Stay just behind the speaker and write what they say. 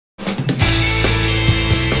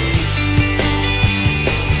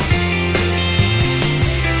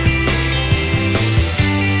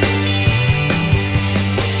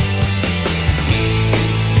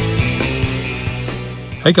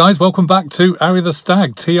Hey guys, welcome back to Arry the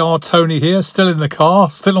Stag. TR Tony here, still in the car,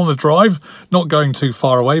 still on the drive, not going too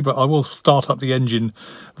far away, but I will start up the engine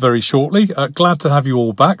very shortly. Glad to have you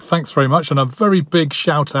all back. Thanks very much. And a very big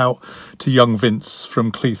shout out to young Vince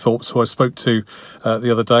from Cleethorpes, who I spoke to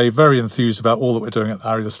the other day. Very enthused about all that we're doing at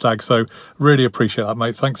Arry the Stag. So really appreciate that,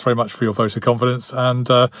 mate. Thanks very much for your vote of confidence. And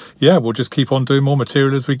yeah, we'll just keep on doing more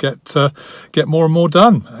material as we get more and more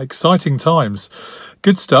done. Exciting times.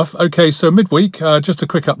 Good stuff. Okay, so midweek, just a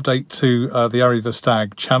quick update to the Arry the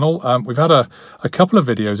Stag channel. We've had a couple of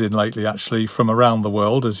videos in lately, actually, from around the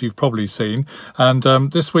world, as you've probably seen. And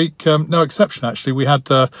this week, no exception, actually. We had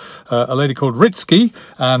a lady called Ritski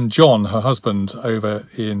and John, her husband, over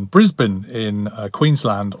in Brisbane in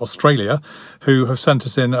Queensland, Australia, who have sent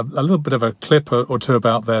us in a little bit of a clip or two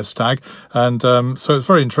about their stag. And so it's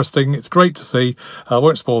very interesting. It's great to see. I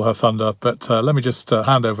won't spoil her thunder, but let me just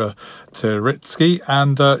hand over to Ritski,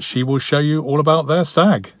 and she will show you all about their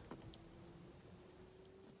stag.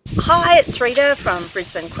 Hi, it's Rita from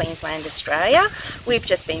Brisbane, Queensland, Australia. We've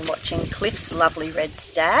just been watching Cliff's lovely red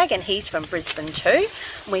stag, and he's from Brisbane too.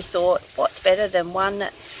 And we thought, what's better than one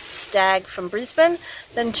stag from Brisbane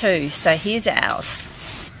than two? So here's ours.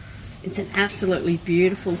 It's an absolutely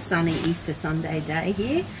beautiful sunny Easter Sunday day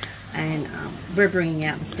here, and we're bringing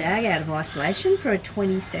out the stag out of isolation for a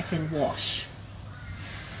 20-second wash.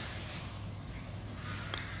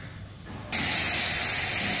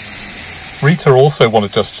 Rita also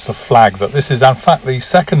wanted us to flag that this is in fact the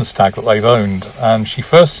second stag that they've owned, and she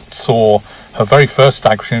first saw her very first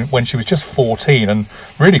stag when she was just 14, and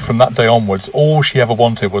really from that day onwards all she ever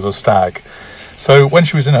wanted was a stag. So when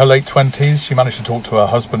she was in her late 20s, she managed to talk to her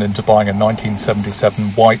husband into buying a 1977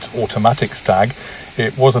 white automatic stag.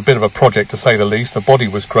 It was a bit of a project, to say the least. The body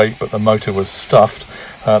was great, but the motor was stuffed.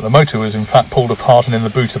 The motor was in fact pulled apart and in the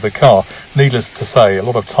boot of the car. Needless to say, a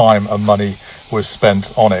lot of time and money was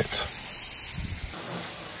spent on it.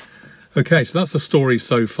 Okay, so that's the story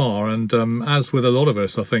so far, and as with a lot of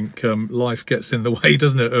us, I think life gets in the way,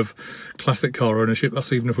 doesn't it, of classic car ownership.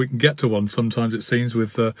 That's even if we can get to one. Sometimes it seems,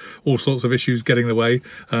 with all sorts of issues getting in the way,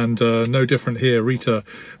 and no different here. Rita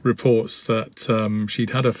reports that she'd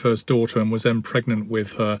had her first daughter and was then pregnant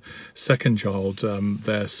with her second child,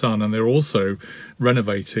 their son, and they're also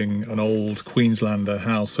renovating an old Queenslander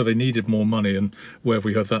house, so they needed more money, and where have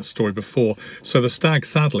we heard that story before? So the stag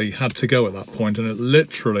sadly had to go at that point, and it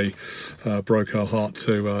literally broke our heart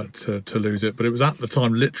to lose it. But it was at the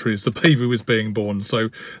time literally as the baby was being born, so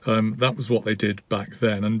that was what they did back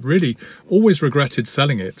then, and really always regretted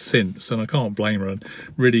selling it since, and I can't blame her. And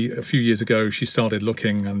really a few years ago she started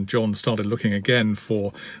looking, and John started looking again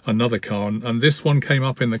for another car, and this one came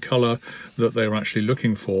up in the colour that they were actually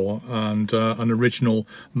looking for, and an original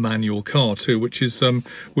manual car too, which is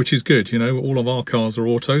good. You know, all of our cars are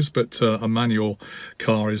autos, but a manual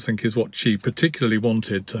car I think is what she particularly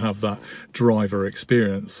wanted, to have that driver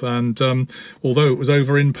experience. And although it was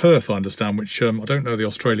over in Perth, I understand, which I don't know the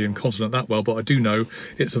Australian continent that well, but I do know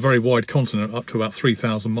it's a very wide continent, up to about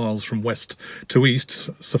 3,000 miles from west to east.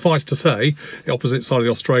 Suffice to say, the opposite side of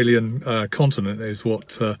the Australian continent is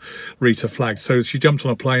what Rita flagged. So she jumped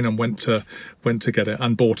on a plane and went to get it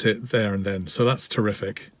and bought it there and then. So that's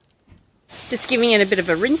terrific. Just giving it a bit of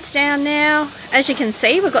a rinse down now. As you can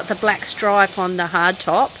see, we've got the black stripe on the hard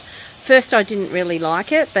top. First I didn't really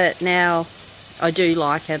like it, but now I do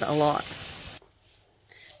like it a lot.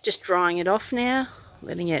 Just drying it off now,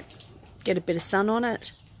 letting it get a bit of sun on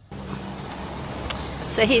it.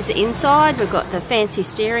 So here's the inside. We've got the fancy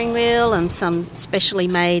steering wheel and some specially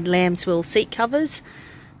made lamb's wool seat covers.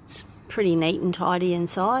 It's pretty neat and tidy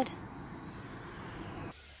inside.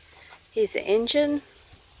 Here's the engine.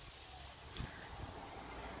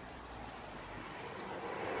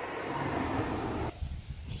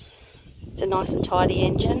 It's a nice and tidy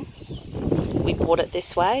engine. We bought it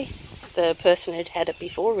this way. The person who'd had it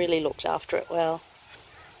before really looked after it well.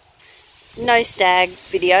 No stag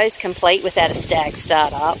video is complete without a stag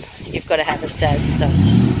start up. You've got to have a stag start.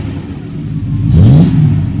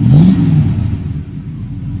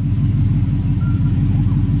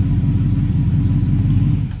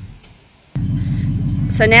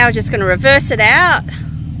 So now we're just going to reverse it out.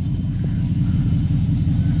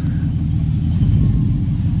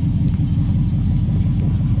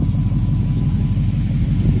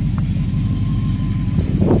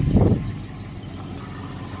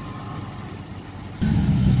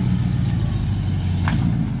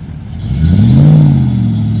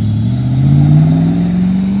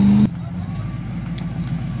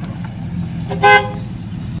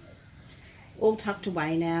 All tucked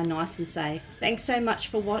away now, nice and safe. Thanks so much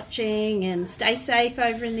for watching, and stay safe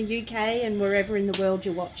over in the UK and wherever in the world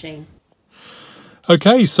you're watching.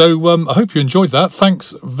 Okay, so I hope you enjoyed that.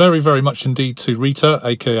 Thanks very much indeed to Rita,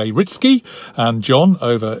 aka Ritski, and John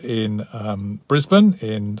over in Brisbane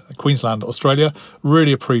in Queensland, Australia.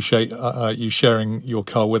 Really appreciate you sharing your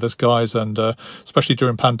car with us, guys, and especially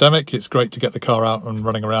during pandemic, it's great to get the car out and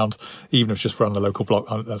running around, even if it's just around the local block.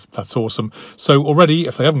 That's awesome. So already,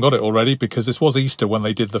 if they haven't got it already, because this was Easter when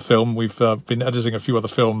they did the film, we've been editing a few other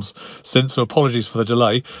films since, so apologies for the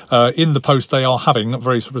delay. In the post, they are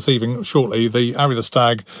receiving shortly the Arry The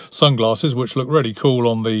Stag sunglasses, which look really cool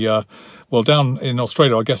on the well, down in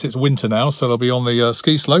Australia, I guess it's winter now, so they'll be on the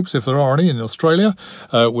ski slopes, if there are any, in Australia,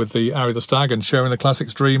 with the Arry The Stag and sharing the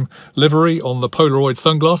Classics Dream livery on the Polaroid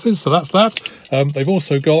sunglasses. So that's that. They've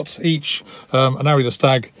also got each an Arry The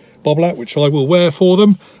Stag boblet, which I will wear for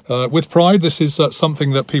them with pride. This is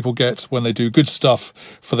something that people get when they do good stuff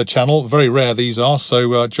for the channel. Very rare these are,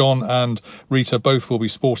 so John and Rita both will be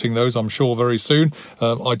sporting those, I'm sure, very soon.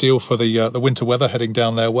 Ideal for the winter weather heading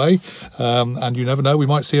down their way, and you never know, we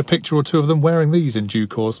might see a picture or two of them wearing these in due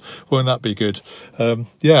course. Won't that be good?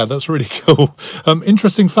 Yeah, that's really cool.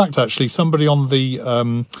 Interesting fact, actually, somebody on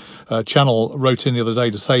the channel wrote in the other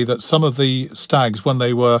day to say that some of the stags, when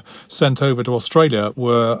they were sent over to Australia,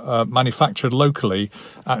 were manufactured locally,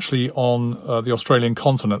 actually on the Australian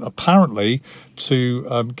continent, apparently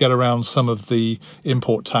to get around some of the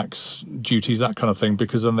import tax duties, that kind of thing,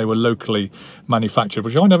 because then they were locally manufactured,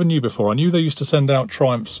 which I never knew before. I knew they used to send out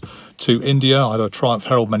Triumphs to India. I had a Triumph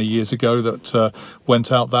Herald many years ago that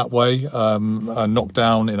went out that way, knocked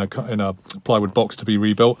down in a plywood box to be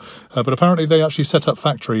rebuilt, but apparently they actually set up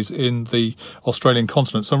factories in the Australian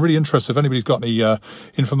continent. So I'm really interested if anybody's got any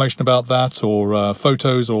information about that, or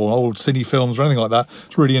photos or old cine films or anything like that.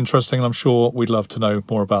 It's really interesting, and I'm sure we'd love to know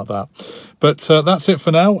more about that. But that's it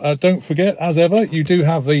for now. Don't forget, as ever, you do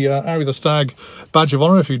have the Arry The Stag badge of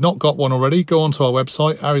honour. If you've not got one already, go onto our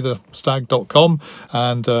website, arrythestag.com,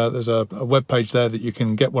 and there's a web page there that you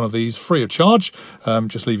can get one of these free of charge.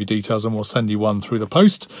 Just leave your details and we'll send you one through the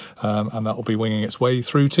post, and that will be winging its way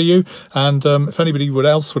through to you. And if anybody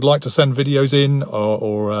else would like to send videos in,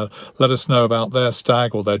 or let us know about their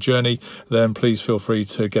stag or their journey, then please feel free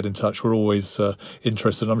to get in touch. We're always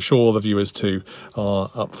interested. I'm sure all the viewers too are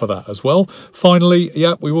up for that as well. Finally,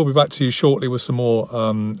 yeah, we will be back to you shortly with some more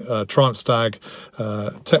Triumph Stag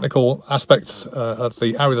technical aspects at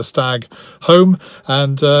the Arry The Stag home.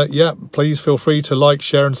 And yeah, please feel free to like,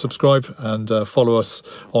 share and subscribe, and follow us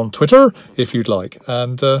on Twitter if you'd like.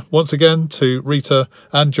 And once again, to Rita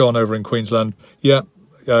and John over in Queensland, yeah,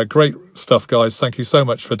 great stuff, guys. Thank you so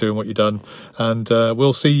much for doing what you've done, and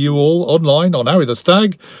we'll see you all online on Arry The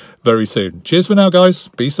Stag very soon. Cheers for now, guys.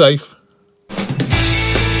 Be safe.